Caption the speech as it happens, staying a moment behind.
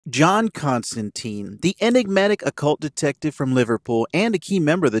John Constantine, the enigmatic occult detective from Liverpool and a key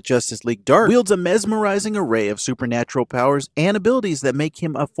member of the Justice League Dark, wields a mesmerizing array of supernatural powers and abilities that make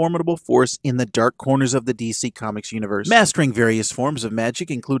him a formidable force in the dark corners of the DC Comics universe. Mastering various forms of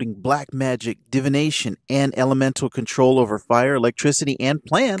magic, including black magic, divination, and elemental control over fire, electricity, and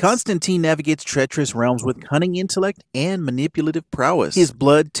plants, Constantine navigates treacherous realms with cunning intellect and manipulative prowess. His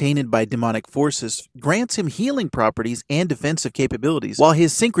blood, tainted by demonic forces, grants him healing properties and defensive capabilities, while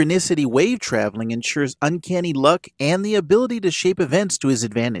his synchronicity wave traveling ensures uncanny luck and the ability to shape events to his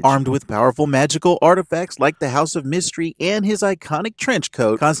advantage. Armed with powerful magical artifacts like the House of Mystery and his iconic trench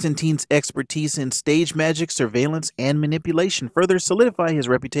coat, Constantine's expertise in stage magic, surveillance, and manipulation further solidify his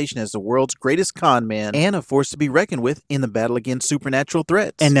reputation as the world's greatest con man and a force to be reckoned with in the battle against supernatural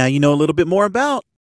threats. And now you know a little bit more about